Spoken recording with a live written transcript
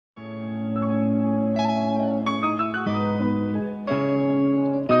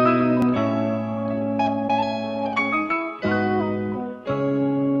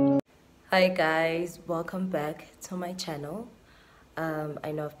Hi guys, welcome back to my channel.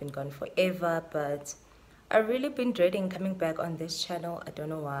 I know I've been gone forever, but I've really been dreading coming back on this channel. I don't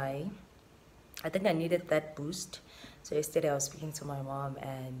know why. I think I needed that boost. So yesterday I was speaking to my mom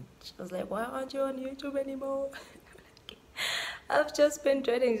and she was like, why aren't you on YouTube anymore? I've just been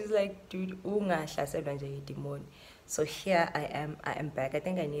dreading. She's like, dude, demon. So here I am back. I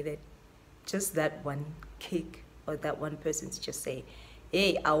think I needed just that one kick or that one person to just say,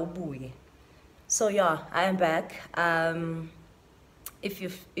 hey, awubuye. So yeah, I am back. If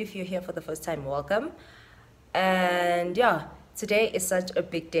you're here for the first time, welcome. And yeah, today is such a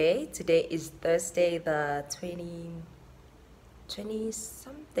big day. Today is Thursday, the 20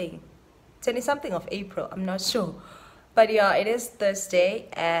 something of April. I'm not sure, but yeah, it is Thursday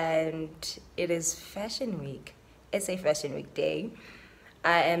and it is Fashion Week. It's a Fashion Week day.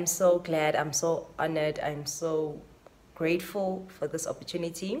 I am so glad. I'm so honored. I'm so grateful for this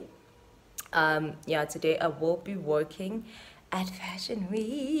opportunity. Yeah, today I will be working at Fashion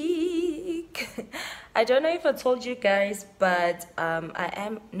Week. I don't know if I told you guys, but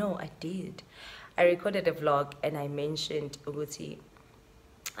I did. I recorded a vlog and I mentioned Uguti.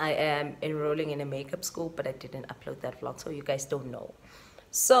 I am enrolling in a makeup school, but I didn't upload that vlog, so you guys don't know.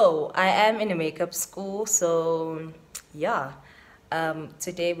 So I am in a makeup school, so yeah.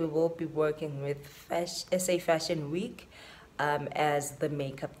 Today we will be working with SA Fashion Week as the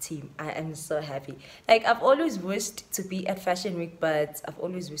makeup team. I am so happy. Like, I've always wished to be at Fashion Week, but I've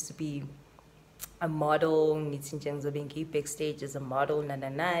always wished to be a model, backstage as a model,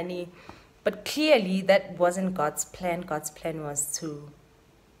 nananani. But clearly that wasn't God's plan. God's plan was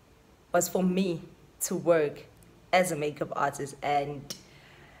for me to work as a makeup artist, and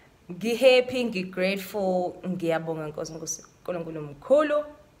ngihappy, ngigrateful, ngiyabonga Nkosi uNkulunkulu mkhulu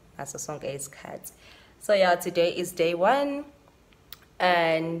ngaso sonke isikhathi. So yeah, today is day one,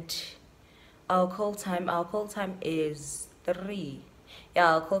 and our call time is 3.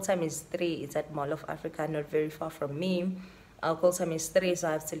 Yeah, our call time is 3. It's at Mall of Africa, not very far from me. Our call time is 3, so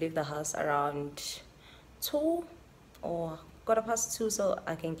I have to leave the house around 2 or 2:15, so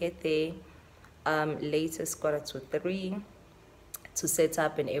I can get there latest 2:45 to set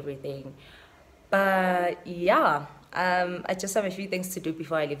up and everything. But yeah, I just have a few things to do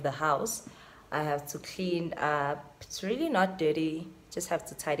before I leave the house. I have to clean up. It's really not dirty, just have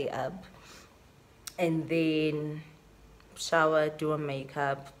to tidy up, and then shower, do a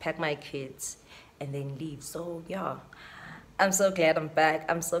makeup, pack my kids, and then leave. So yeah, I'm so glad I'm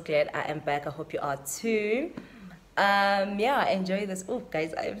back. I'm so glad I am back. I hope you are too. Yeah, enjoy this. Oh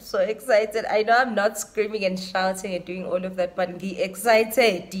guys, I'm so excited. I know I'm not screaming and shouting and doing all of that, but I'm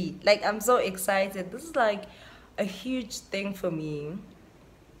excited. Like, I'm so excited. This is like a huge thing for me,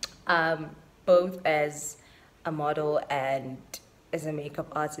 both as a model and as a makeup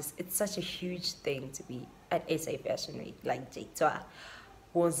artist. It's such a huge thing to be at SA Fashion Week. Like, Jitwa,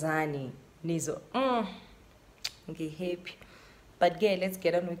 Wozani, Nizo. Okay, happy. But yeah, let's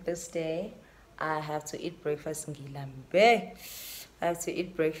get on with this day. I have to eat breakfast. I have to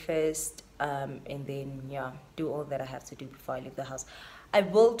eat breakfast and then yeah, do all that I have to do before I leave the house. I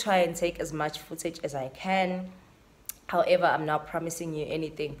will try and take as much footage as I can. However, I'm not promising you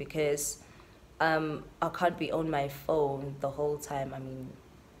anything because I can't be on my phone the whole time. I mean,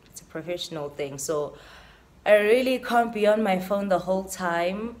 it's a professional thing, so I really can't be on my phone the whole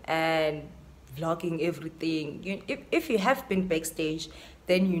time and vlogging everything. If you have been backstage,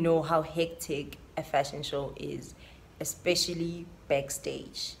 then you know how hectic a fashion show is, especially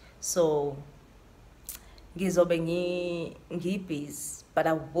backstage. So ngizobe ngibusy, but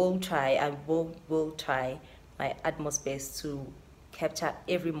I will try. I will try my utmost best to capture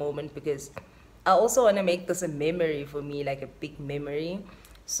every moment, because I also want to make this a memory for me, like a big memory.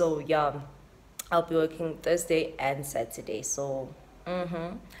 So yeah, I'll be working Thursday and Saturday. So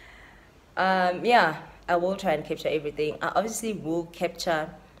yeah, I will try and capture everything. I obviously will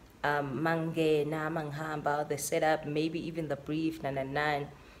capture mangena, manghamba, the setup, maybe even the brief,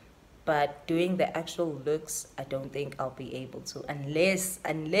 but doing the actual looks, I don't think I'll be able to, unless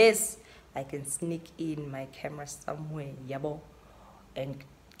I can sneak in my camera somewhere, yabo, and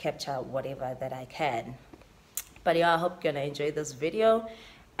capture whatever that I can. But yeah, I hope you're gonna enjoy this video,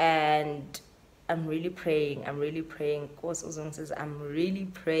 and I'm really praying, course says I'm really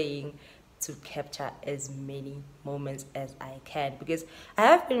praying to capture as many moments as I can, because I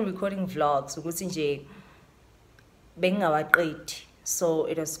have been recording vlogs, so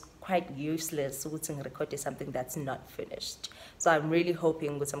it was quite useless to record something that's not finished. So I'm really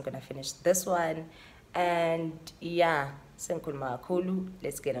hoping that I'm gonna finish this one, and yeah,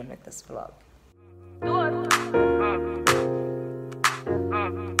 let's get on with this vlog.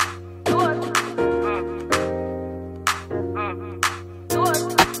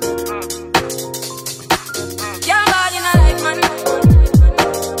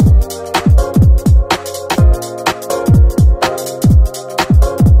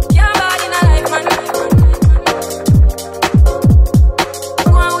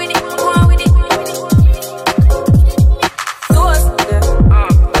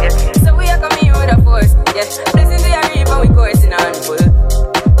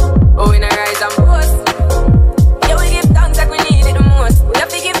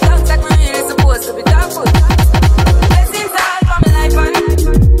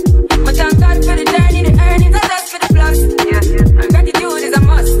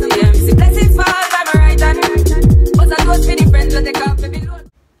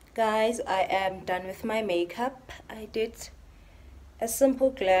 Guys, I am done with my makeup. I did a simple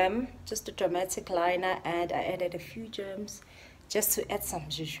glam, just a dramatic liner, and I added a few gems just to add some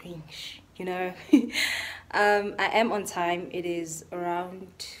zhuzh, you know. I am on time. It is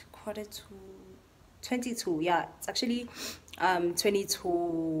around 22. Yeah, it's actually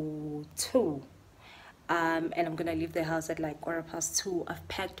 22:02. And I'm gonna leave the house at like 2:15. I've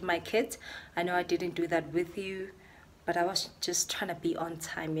packed my kit. I know I didn't do that with you, but I was just trying to be on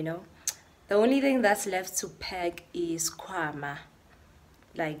time, you know. The only thing that's left to pack is kwama,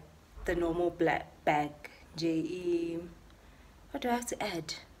 like the normal black bag. What do I have to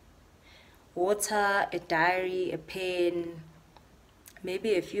add? Water, a diary, a pen,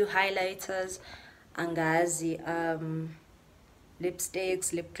 maybe a few highlighters, angazi,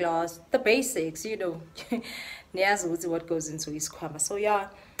 lipsticks, lip gloss, the basics, you know. Niyazi what goes into his kwama. So yeah,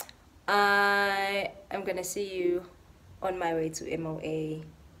 I am gonna see you on my way to MOA,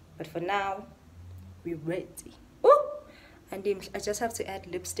 but for now we're ready. Ooh! And I just have to add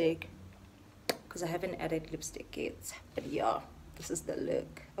lipstick because I haven't added lipstick yet. But yeah, this is the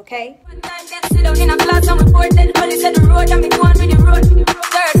look. Okay. Sit down in a class and we poured then police at the road and me go on with the road.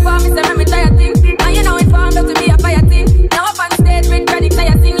 Third form is a me try a thing, and you know it formed up to be a fire thing. Now up on stage with chronic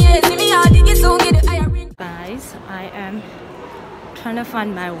I sing, yeah, see me all diggy soon get the higher ring. Guys, I am trying to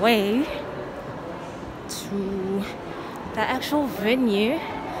find my way to the actual venue.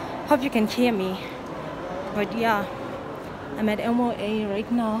 Hope you can hear me. But yeah, I'm at MOA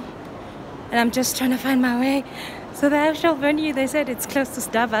right now and I'm just trying to find my way. So the actual venue, they said it's close to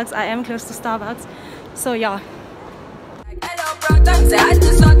Starbucks. I am close to Starbucks. So yeah.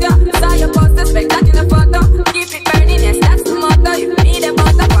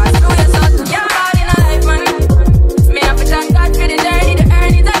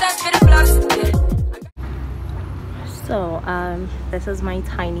 So this is my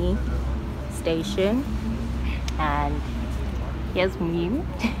tiny station and here's me.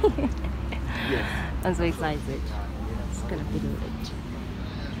 Yes. I'm so excited. It's gonna be lit.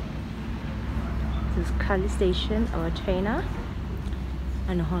 This is Kali Station, our trainer,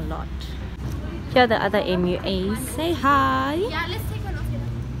 and a whole lot. Here are the other MUAs. Say hi. Yeah, let's take a look.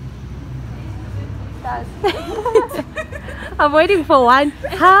 I'm waiting for one.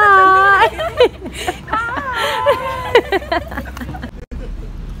 Hi.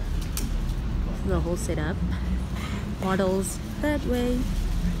 The whole setup. Models that way.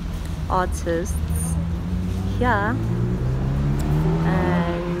 Artists here.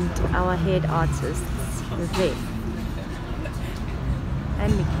 And our head artists there.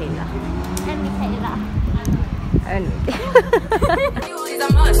 And Michaela. And Michaela. And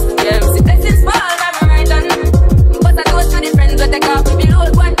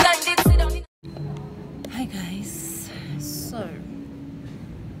hi guys, so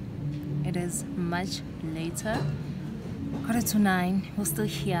it is much later, 9:15. We're still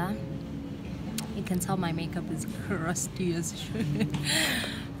here. You can tell my makeup is crusty as shit.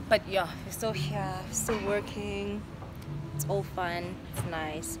 But yeah, we're still here, still working. It's all fun, it's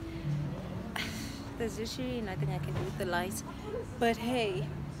nice. There's usually nothing I can do with the lights, but hey,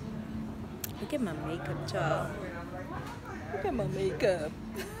 look at my makeup, child. Look at my makeup.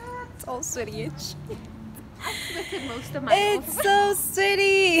 It's all sweaty and shit. I sweated most of my It's so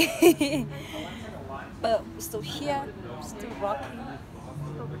sweaty. But we're still here, still rocking.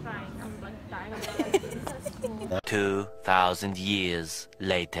 2,000 years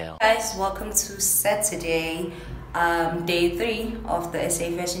later. Guys, welcome to Saturday, day 3 of the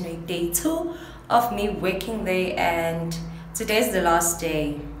SA Fashion Week, day 2 of me working there, and today's the last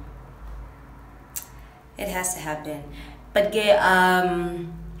day. It has to happen. But yeah,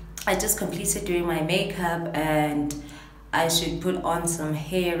 I just completed doing my makeup and I should put on some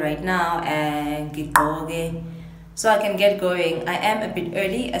hair right now and get going so I can get going. I am a bit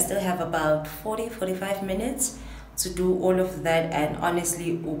early. I still have about 40-45 minutes to do all of that, and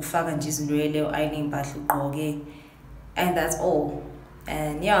honestly and that's all.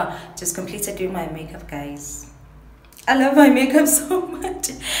 And yeah, just completed doing my makeup, guys. I love my makeup so much.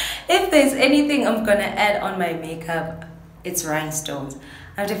 If there's anything I'm gonna add on my makeup, it's rhinestones.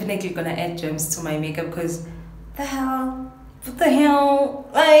 I'm definitely gonna add gems to my makeup because what the hell,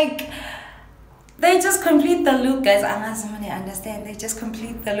 like, they just complete the look, guys. I'm not someone to understand. They just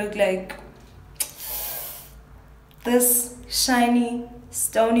complete the look, like this shiny,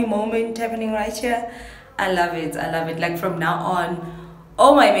 stony moment happening right here. I love it. I love it. Like from now on,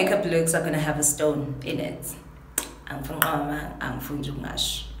 all my makeup looks are gonna have a stone in it.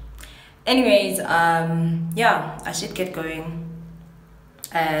 Anyways, yeah, I should get going,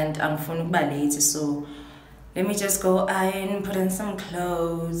 and I'm late, so Let me just go iron, put in some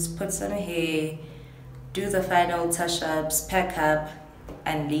clothes, put some hair, do the final touch-ups, pack up,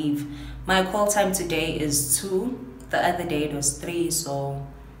 and leave. My call time today is 2. The other day it was 3, so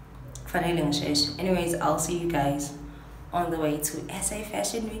anyways, I'll see you guys on the way to SA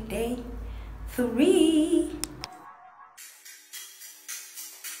Fashion Week Day 3.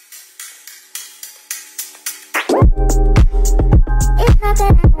 It's not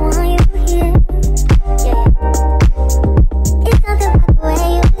that I want you here, yeah. It's something about the way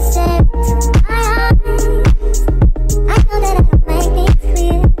you stare into my eyes. I know that I don't make things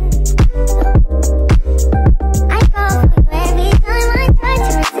clear. I fall for you every time I try to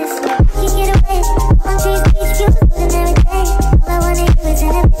resist. Can't get away. One trees, beach views, and every day. All I wanna do is in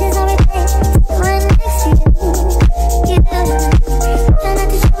images on replay. Right next to you, you try not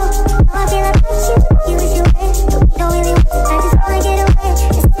to show how I feel about you. You wish you were, but we don't really want to. I just wanna get away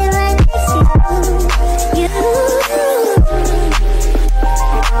and stay right next to you.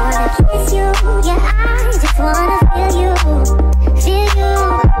 I wanna kiss you, yeah, I just wanna feel you, feel you.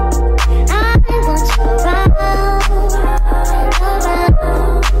 I want you around, around. I want you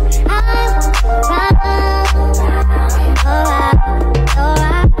around,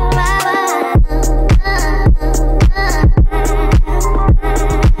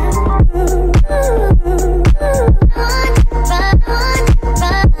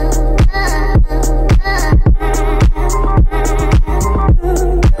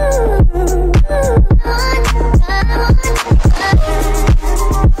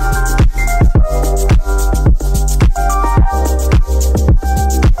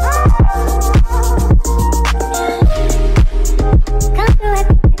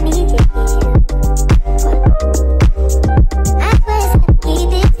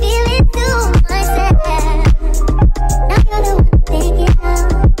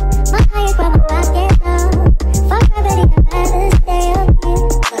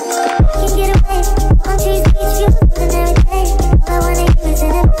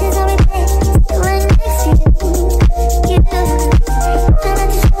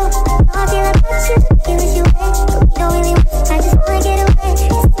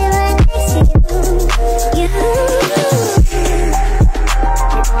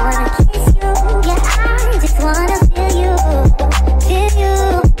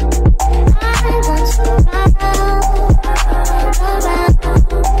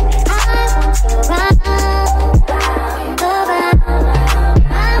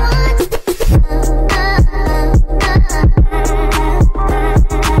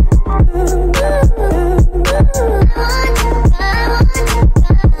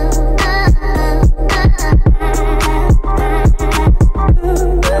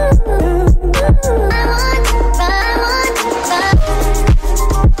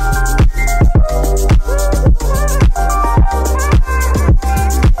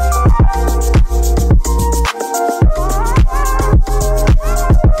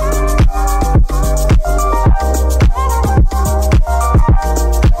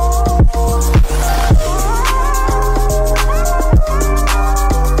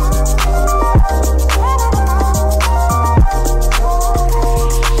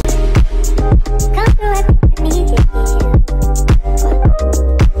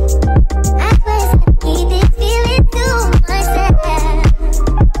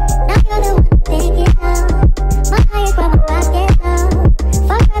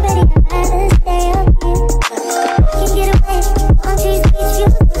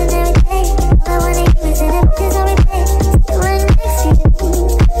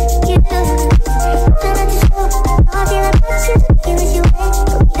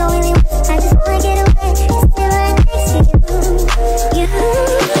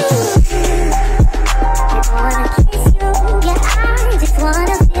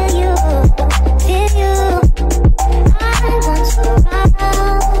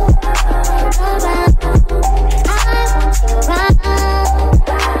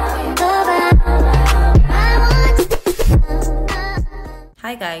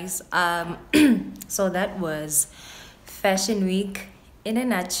 guys, so that was Fashion Week in a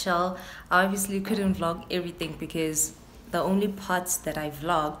nutshell. I obviously couldn't vlog everything because the only parts that I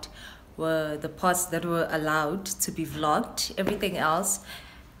vlogged were the parts that were allowed to be vlogged. Everything else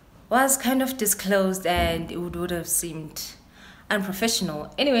was kind of disclosed and it would have seemed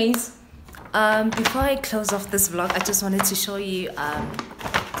unprofessional. Anyways, before I close off this vlog, I just wanted to show you a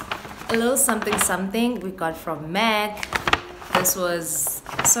little something we got from MAC. This was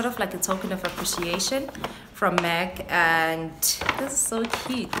sort of like a token of appreciation from MAC, and this is so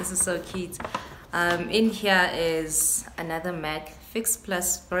cute. In here is another MAC Fix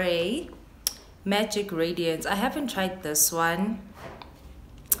Plus spray. Magic Radiance. I haven't tried this one.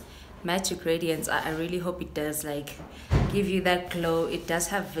 Magic Radiance, I really hope it does like give you that glow. It does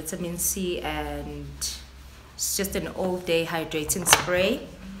have vitamin C and it's just an all-day hydrating spray.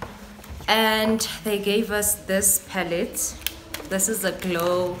 And they gave us this palette. This is a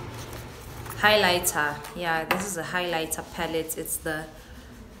glow highlighter. Yeah, this is a highlighter palette. It's the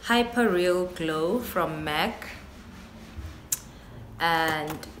Hyper Real Glow from MAC.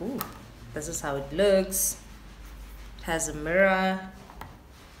 And ooh, this is how it looks. It has a mirror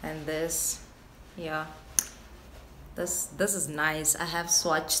and this. Yeah, this is nice. I have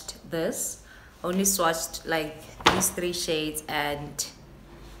swatched this, only swatched like these 3 shades, and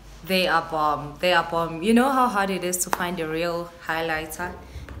they are bomb. They are bomb. You know how hard it is to find a real highlighter?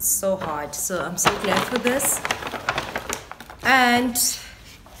 It's so hard. So I'm so glad for this. And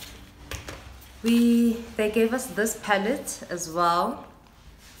they gave us this palette as well.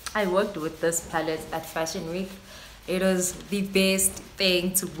 I worked with this palette at Fashion Week. It was the best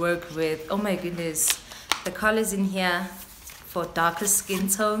thing to work with. Oh my goodness. The colors in here for darker skin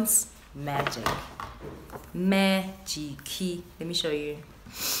tones, magic. Magic-y. Let me show you.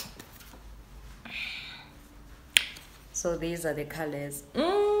 So these are the colors.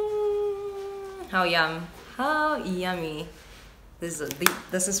 How yum. How yummy. This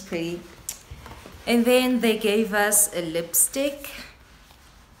is pretty. And then they gave us a lipstick.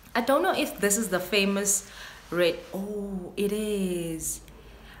 I don't know if this is the famous red. Oh, it is.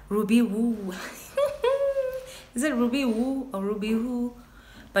 Ruby Woo. Is it Ruby Woo or Ruby Woo?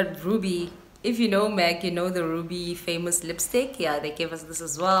 But Ruby. If you know MAC, you know the Ruby famous lipstick. Yeah, they gave us this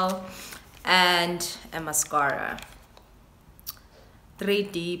as well. And a mascara.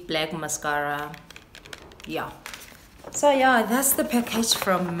 3D black mascara. Yeah. So yeah, that's the package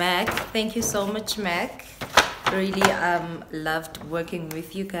from MAC. Thank you so much, MAC. Really loved working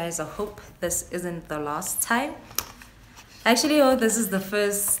with you guys. I hope this isn't the last time. Actually, oh, this is the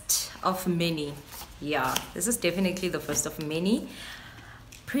first of many. Yeah, this is definitely the first of many.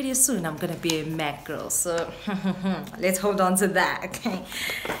 Pretty soon I'm gonna be a MAC girl, so let's hold on to that. Okay.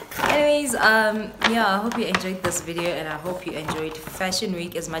 Anyways, yeah, I hope you enjoyed this video, and I hope you enjoyed Fashion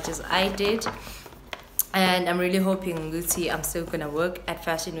Week as much as I did. And I'm really hoping, Lucy, I'm still gonna work at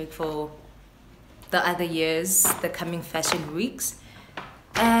Fashion Week for the other years, the coming Fashion Weeks.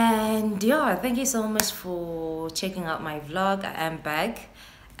 And yeah, thank you so much for checking out my vlog. I am back,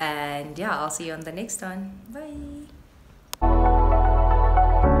 and yeah, I'll see you on the next one. Bye.